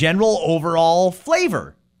just the general overall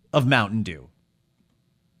flavor of Mountain Dew.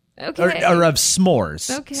 Okay. Or of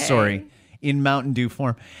s'mores. Okay. Sorry. In Mountain Dew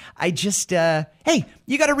form. I just, hey,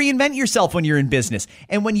 you got to reinvent yourself when you're in business.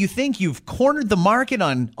 And when you think you've cornered the market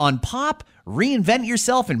on pop, reinvent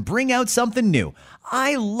yourself and bring out something new.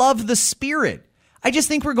 I love the spirit. I just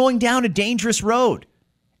think we're going down a dangerous road.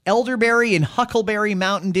 Elderberry and Huckleberry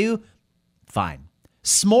Mountain Dew, fine.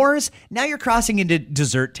 S'mores, now you're crossing into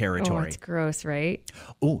dessert Oh, territory. it's gross, right?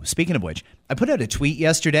 Oh, speaking of which, I put out a tweet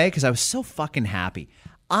yesterday because I was so fucking happy.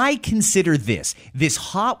 I consider this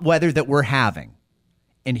hot weather that we're having,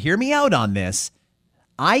 and hear me out on this,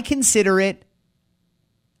 I consider it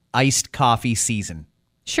iced coffee season.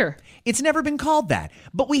 Sure. It's never been called that,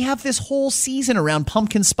 but we have this whole season around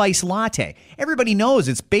pumpkin spice latte. Everybody knows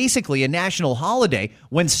it's basically a national holiday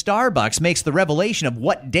when Starbucks makes the revelation of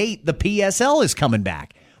what date the PSL is coming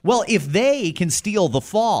back. Well, if they can steal the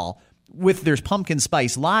fall with their pumpkin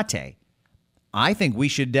spice latte, I think we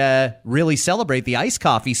should really celebrate the iced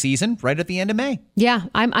coffee season right at the end of May. Yeah,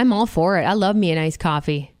 I'm all for it. I love me an iced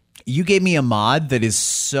coffee. You gave me a mod that is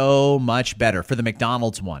so much better for the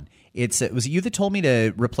McDonald's one. Was it you that told me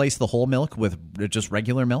to replace the whole milk with just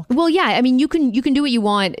regular milk? Well, yeah, I mean, you can do what you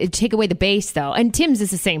want. Take away the base, though. And Tim's is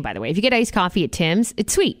the same, by the way. If you get iced coffee at Tim's,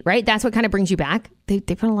 it's sweet, right? That's what kind of brings you back. They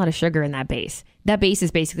put a lot of sugar in that base. That base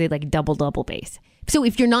is basically like double base. So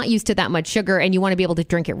if you're not used to that much sugar and you want to be able to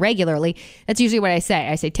drink it regularly, that's usually what I say.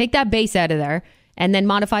 I say, take that base out of there and then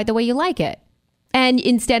modify it the way you like it. And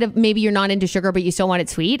instead of maybe you're not into sugar, but you still want it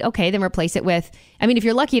sweet, okay, then replace it with, I mean, if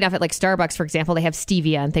you're lucky enough at like Starbucks, for example, they have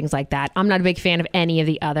stevia and things like that. I'm not a big fan of any of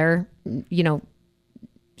the other, you know,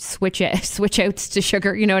 switch outs to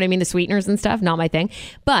sugar, you know what I mean? The sweeteners and stuff, not my thing.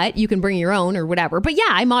 But you can bring your own or whatever. But yeah,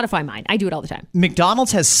 I modify mine. I do it all the time.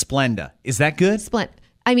 McDonald's has Splenda. Is that good?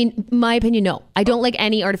 I mean, my opinion, no. I don't like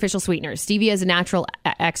any artificial sweeteners. Stevia is a natural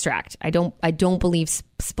extract. I don't believe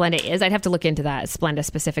Splenda is. I'd have to look into that, Splenda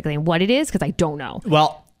specifically, and what it is, because I don't know.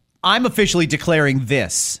 Well, I'm officially declaring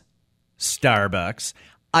this, Starbucks,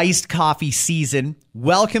 iced coffee season.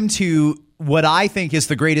 Welcome to what I think is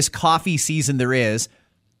the greatest coffee season there is.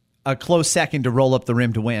 A close second to Roll Up the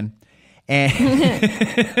Rim to win. And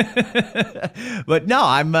but no,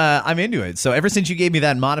 I'm into it. So ever since you gave me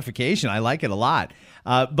that modification, I like it a lot.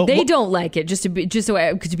 But They don't like it. To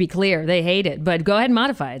be clear, they hate it. But go ahead and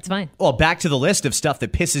modify it. It's fine. Well, back to the list of stuff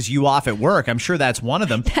that pisses you off at work. I'm sure that's one of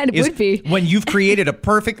them. That would be. When you've created a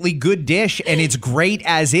perfectly good dish and it's great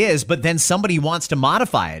as is, but then somebody wants to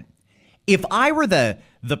modify it. If I were the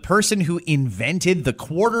person who invented the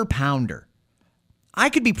Quarter Pounder, I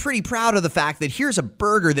could be pretty proud of the fact that here's a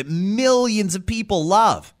burger that millions of people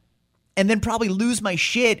love. And then probably lose my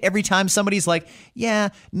shit every time somebody's like, yeah,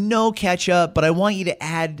 no ketchup, but I want you to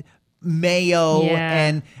add mayo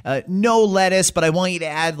and no lettuce, but I want you to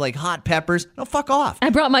add like hot peppers. No, fuck off. I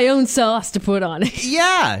brought my own sauce to put on it.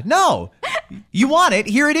 Yeah, no. You want it,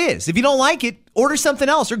 here it is. If you don't like it, order something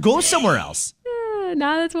else or go somewhere else.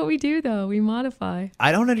 Now that's what we do, though. We modify.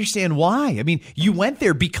 I don't understand why. I mean, you went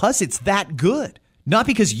there because it's that good. Not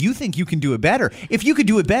because you think you can do it better. If you could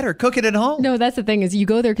do it better, cook it at home. No, that's the thing is you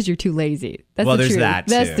go there because you're too lazy. That's well, the there's truth. that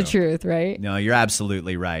too. That's the truth, right? No, you're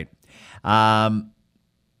absolutely right.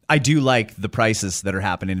 I do like the prices that are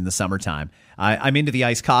happening in the summertime. I'm into the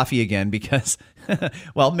iced coffee again because,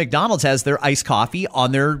 well, McDonald's has their iced coffee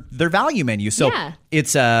on their value menu. So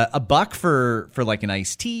it's a buck for like an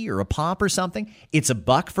iced tea or a pop or something. It's a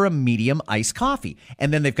buck for a medium iced coffee.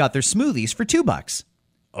 And then they've got their smoothies for $2.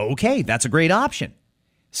 Okay, that's a great option.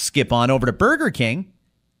 Skip on over to Burger King.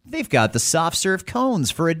 They've got the soft serve cones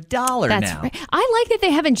for $1 That's now. right. I like that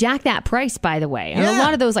they haven't jacked that price, by the way. And a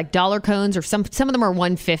lot of those like dollar cones or some of them are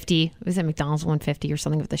 $1.50. Was that McDonald's $1.50 or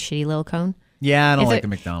something with a shitty little cone? Yeah, I don't like the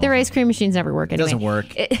McDonald's. Their ice cream machines never work anyway. It doesn't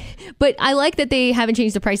work. But I like that they haven't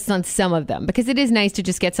changed the prices on some of them because it is nice to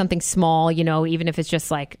just get something small, you know, even if it's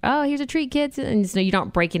just like, oh, here's a treat, kids. And so you're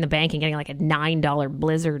not breaking the bank and getting like a $9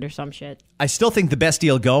 Blizzard or some shit. I still think the best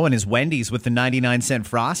deal going is Wendy's with the 99-cent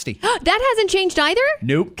Frosty. That hasn't changed either?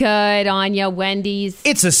 Nope. Good on ya, Wendy's.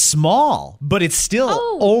 It's a small, but it's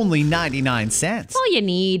still only 99 cents. That's all you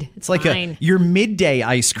need. It's like your midday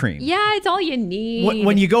ice cream. Yeah, it's all you need.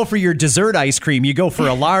 When you go for your dessert ice cream, you go for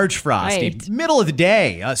a large Frosty. Right. Middle of the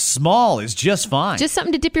day, a small is just fine. Just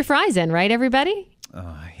something to dip your fries in, right, everybody? Oh,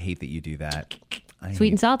 I hate that you do that. Sweet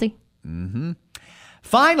and salty. Mm-hmm.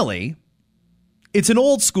 Finally, it's an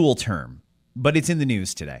old school term, but it's in the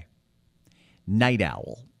news today. Night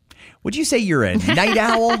owl. Would you say you're a night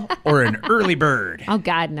owl or an early bird? Oh,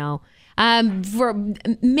 God, no.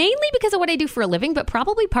 Mainly because of what I do for a living, but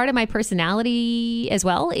probably part of my personality as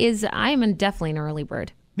well is I am definitely an early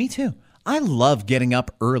bird. Me too. I love getting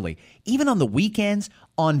up early, even on the weekends,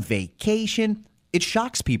 on vacation. It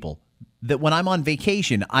shocks people that when I'm on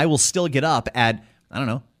vacation, I will still get up at,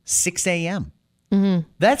 6 a.m. Mm-hmm.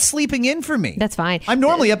 That's sleeping in for me. That's fine. I'm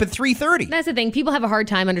normally up at 3:30. That's the thing. People have a hard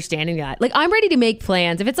time understanding that. Like, I'm ready to make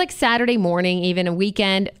plans. If it's like Saturday morning, even a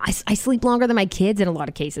weekend, I sleep longer than my kids in a lot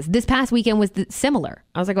of cases. This past weekend was similar.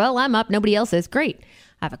 I was like, well, I'm up. Nobody else is. Great.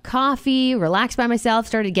 I have a coffee, relaxed by myself,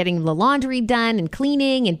 started getting the laundry done and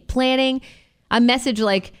cleaning and planning. I message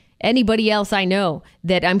like anybody else I know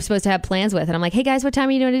that I'm supposed to have plans with. And I'm like, hey guys, what time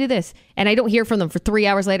are you doing to do this? And I don't hear from them for 3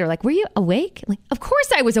 hours later. Like, were you awake? I'm like, of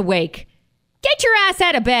course I was awake. Get your ass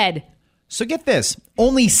out of bed. So get this.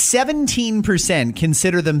 Only 17%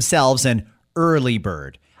 consider themselves an early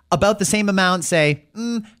bird. About the same amount say,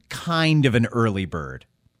 kind of an early bird.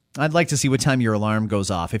 I'd like to see what time your alarm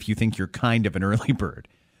goes off if you think you're kind of an early bird.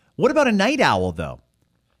 What about a night owl, though?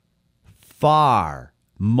 Far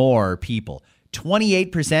more people.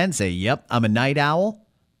 28% say, yep, I'm a night owl.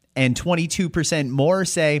 And 22% more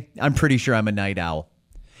say, I'm pretty sure I'm a night owl.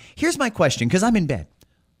 Here's my question, because I'm in bed.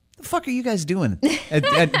 The fuck are you guys doing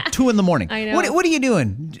at 2 in the morning? I know. What are you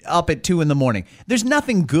doing up at 2 in the morning? There's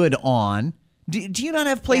nothing good on. Do you not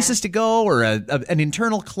have places to go or an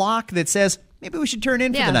internal clock that says maybe we should turn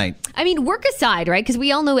in for the night? I mean, work aside, right? Because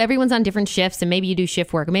we all know everyone's on different shifts, and maybe you do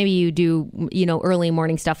shift work, or maybe you do, early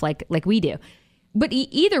morning stuff like we do. But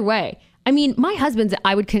either way, I mean, my husband's,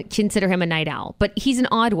 I would consider him a night owl, but he's an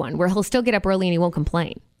odd one where he'll still get up early and he won't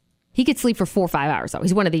complain. He could sleep for 4 or 5 hours, though.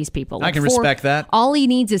 He's one of these people. I can respect that. All he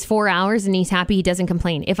needs is 4 hours, and he's happy. He doesn't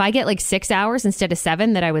complain. If I get like 6 hours instead of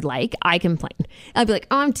 7 that I would like, I complain. I'd be like,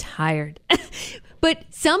 oh, I'm tired. But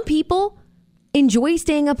some people enjoy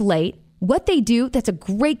staying up late. What they do, that's a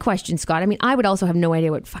great question, Scott. I mean, I would also have no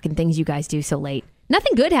idea what fucking things you guys do so late.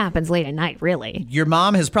 Nothing good happens late at night, really. Your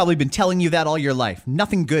mom has probably been telling you that all your life.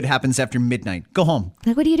 Nothing good happens after midnight. Go home.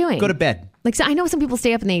 Like, what are you doing? Go to bed. Like, so I know some people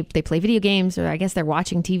stay up and they play video games, or I guess they're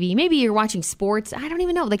watching TV. Maybe you're watching sports. I don't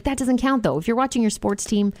even know. Like, that doesn't count, though. If you're watching your sports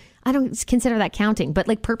team, I don't consider that counting. But,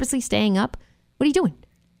 like, purposely staying up, what are you doing?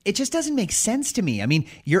 It just doesn't make sense to me. I mean,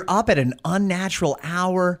 you're up at an unnatural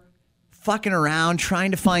hour. fucking around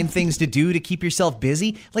trying to find things to do to keep yourself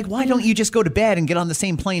busy. Like, why don't you just go to bed and get on the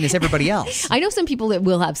same plane as everybody else? I know some people that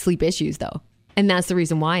will have sleep issues, though. And that's the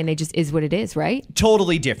reason why. And it just is what it is, right?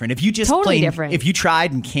 Totally different. If you just different. If you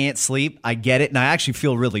tried and can't sleep, I get it. And I actually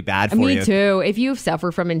feel really bad for you. Me too. If you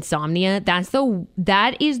suffer from insomnia,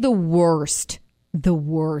 that is the worst. The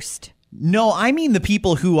worst. No, I mean the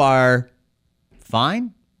people who are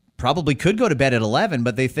fine, probably could go to bed at 11,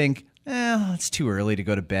 but they think, it's too early to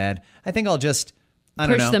go to bed. I think I'll just,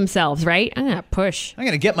 push themselves, right? I'm going to push. I'm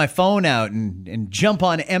going to get my phone out and jump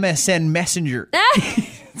on MSN Messenger.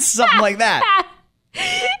 Something like that.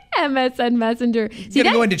 MSN Messenger. You're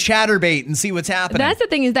going to go into Chatterbait and see what's happening. That's the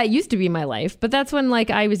thing, is that used to be my life, but that's when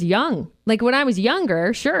I was young. Like when I was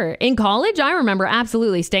younger, sure. In college, I remember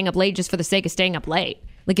absolutely staying up late just for the sake of staying up late.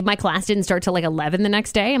 Like if my class didn't start till 11 the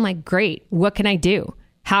next day, I'm like, great, what can I do?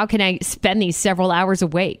 How can I spend these several hours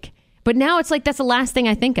awake? But now it's like that's the last thing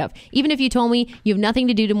I think of. Even if you told me you have nothing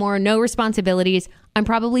to do tomorrow, no responsibilities, I'm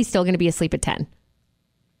probably still going to be asleep at 10.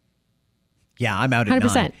 Yeah, I'm out at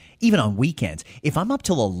 100%. 9. Even on weekends. If I'm up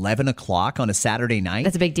till 11 o'clock on a Saturday night.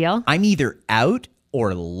 That's a big deal. I'm either out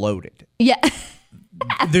or loaded. Yeah.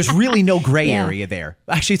 There's really no gray area there.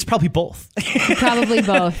 Actually, it's probably both. Probably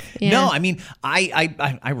both. Yeah. No, I mean,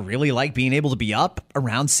 I really like being able to be up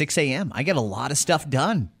around 6 a.m. I get a lot of stuff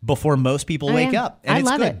done before most people wake up. And I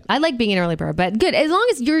love it. I like being an early bird, but good. As long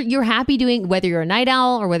as you're happy doing, whether you're a night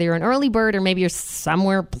owl or whether you're an early bird or maybe you're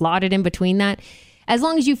somewhere plotted in between that, as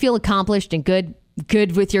long as you feel accomplished and good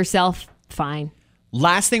with yourself, fine.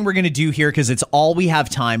 Last thing we're going to do here, because it's all we have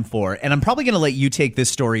time for, and I'm probably going to let you take this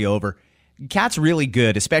story over. Kat's really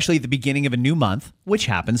good, especially at the beginning of a new month, which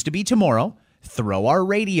happens to be tomorrow. Throw our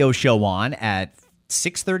radio show on at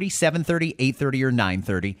 6:30, 7:30, 8:30, or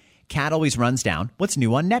 9:30. Kat always runs down what's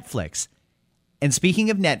new on Netflix. And speaking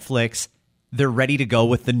of Netflix, they're ready to go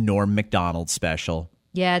with the Norm Macdonald special.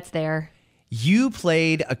 Yeah, it's there. You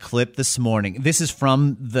played a clip this morning. This is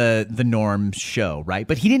from the Norm show, right?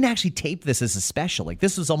 But he didn't actually tape this as a special. Like,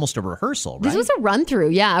 this was almost a rehearsal, right? This was a run-through.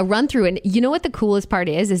 Yeah, a run-through. And you know what the coolest part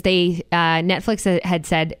is they, Netflix had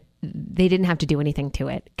said they didn't have to do anything to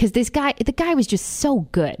it. Because the guy was just so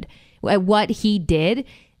good at what he did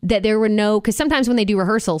that there were because sometimes when they do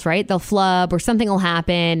rehearsals, right, they'll flub or something will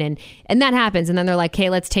happen and that happens. And then they're like, okay,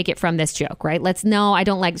 let's take it from this joke, right? I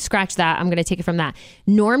don't like, scratch that. I'm going to take it from that.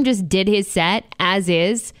 Norm just did his set as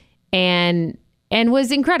is and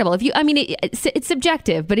was incredible. It's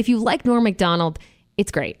subjective, but if you like Norm Macdonald,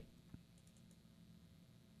 it's great.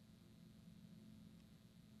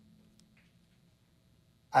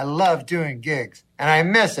 I love doing gigs and I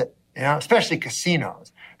miss it, especially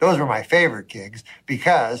casinos. Those were my favorite gigs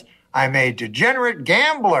because I'm a degenerate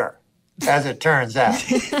gambler, as it turns out.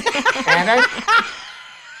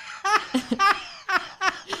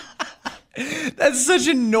 That's such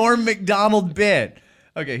a Norm Macdonald bit.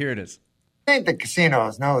 Okay, here it is. I think the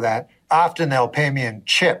casinos know that. Often they'll pay me in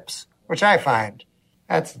chips, which I find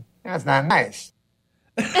that's not nice.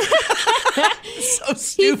 So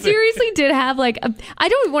stupid. He seriously did have I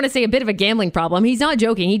don't want to say a bit of a gambling problem. He's not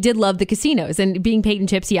joking. He did love the casinos and being paid in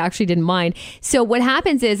chips. He actually didn't mind. So what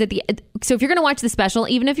happens is so if you're going to watch the special,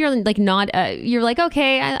 even if you're you're like,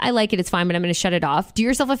 okay, I like it. It's fine, but I'm going to shut it off. Do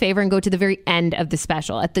yourself a favor and go to the very end of the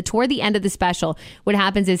special. Toward the end of the special, what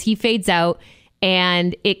happens is he fades out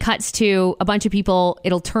and it cuts to a bunch of people.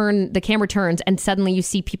 The camera turns and suddenly you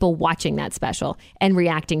see people watching that special and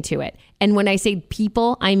reacting to it. And when I say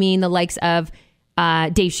people, I mean the likes of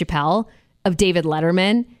Dave Chappelle, of David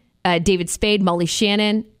Letterman, David Spade, Molly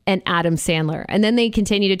Shannon, and Adam Sandler. And then they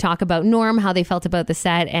continue to talk about Norm, how they felt about the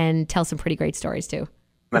set, and tell some pretty great stories too.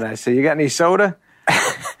 And I say, you got any soda?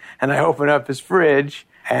 And I open up his fridge,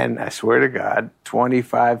 and I swear to God,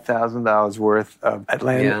 $25,000 worth of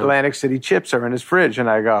Atlantic City chips are in his fridge. And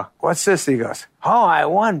I go, what's this? He goes, oh, I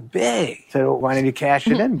won big. I said, well, why didn't you cash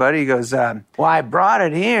it in, buddy? He goes, well, I brought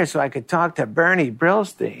it here so I could talk to Bernie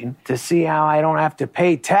Brillstein to see how I don't have to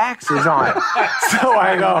pay taxes on it. So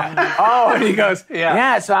I go, oh, and he goes,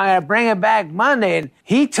 yeah, so I'm going to bring it back Monday. And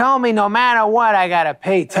he told me no matter what, I got to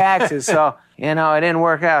pay taxes. So it didn't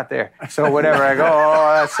work out there. So whatever, I go,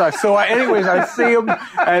 oh, that sucks. So anyways, I see him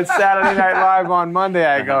at Saturday Night Live on Monday.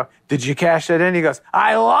 I go, did you cash that in? He goes,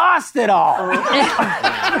 I lost it all.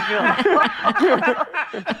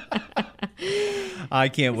 I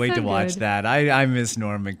can't wait So to watch good. that. I miss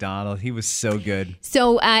Norm Macdonald. He was so good.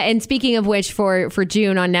 So, and speaking of which, for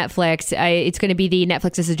June on Netflix, it's going to be the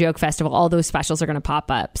Netflix is a Joke Festival. All those specials are going to pop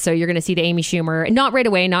up. So you're going to see the Amy Schumer, not right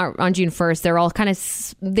away, not on June 1st. They're all kind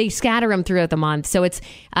of, they scatter them throughout the month. So it's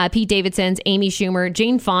Pete Davidson's, Amy Schumer,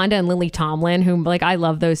 Jane Fonda, and Lily Tomlin, whom, like, I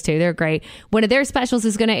love those two. They're great. One of their specials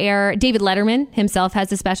is going to air. David Letterman himself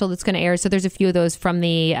has a special that's going to air. So there's a few of those from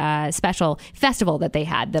the special festival that they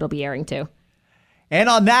had that'll be airing too. And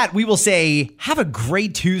on that, we will say, have a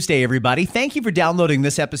great Tuesday, everybody. Thank you for downloading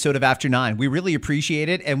this episode of After 9. We really appreciate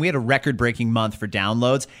it. And we had a record-breaking month for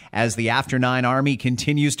downloads as the After 9 Army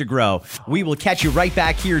continues to grow. We will catch you right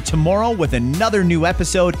back here tomorrow with another new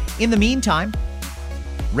episode. In the meantime,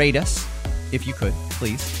 rate us, if you could,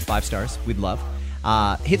 please. 5 stars. We'd love.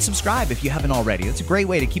 Hit subscribe if you haven't already. That's a great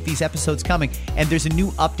way to keep these episodes coming. And there's a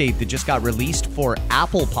new update that just got released for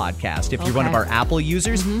Apple Podcast. If you're one of our Apple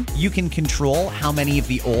users, you can control how many of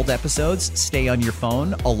the old episodes stay on your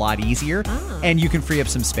phone a lot easier. And you can free up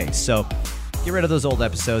some space. So get rid of those old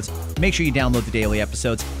episodes. Make sure you download the daily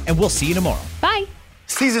episodes. And we'll see you tomorrow. Bye.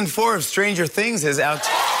 Season 4 of Stranger Things is out.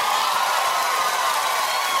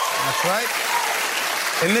 That's right.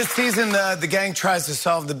 In this season, the gang tries to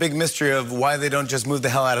solve the big mystery of why they don't just move the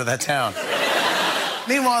hell out of that town.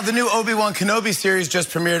 Meanwhile, the new Obi-Wan Kenobi series just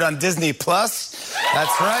premiered on Disney+.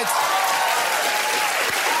 That's right.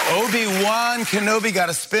 Obi-Wan Kenobi got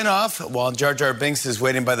a spin-off while Jar Jar Binks is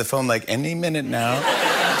waiting by the phone like any minute now.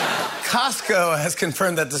 Costco has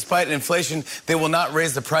confirmed that despite inflation, they will not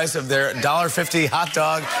raise the price of their $1.50 hot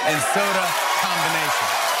dog and soda combination.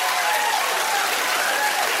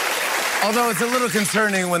 Although it's a little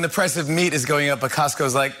concerning when the price of meat is going up, but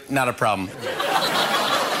Costco's like, not a problem.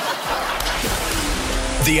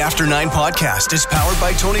 The After 9 podcast is powered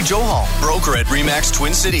by Tony Johal, broker at RE/MAX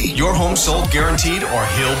Twin City. Your home sold guaranteed or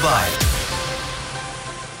he'll buy it.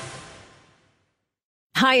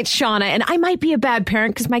 Hi, it's Shauna, and I might be a bad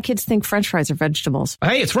parent because my kids think French fries are vegetables.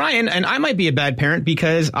 Hey, it's Ryan, and I might be a bad parent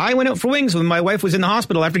because I went out for wings when my wife was in the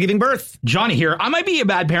hospital after giving birth. Johnny here. I might be a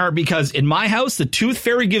bad parent because in my house, the tooth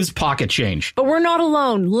fairy gives pocket change. But we're not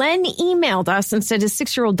alone. Len emailed us and said his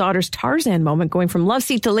 6-year-old daughter's Tarzan moment going from love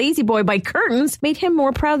seat to lazy boy by curtains made him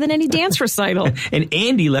more proud than any dance recital. And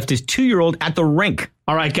Andy left his 2-year-old at the rink.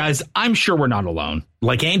 All right, guys, I'm sure we're not alone.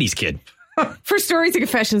 Like Andy's kid. For stories and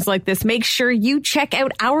confessions like this, make sure you check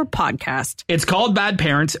out our podcast. It's called Bad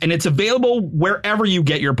Parents, and it's available wherever you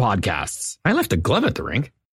get your podcasts. I left a glove at the rink.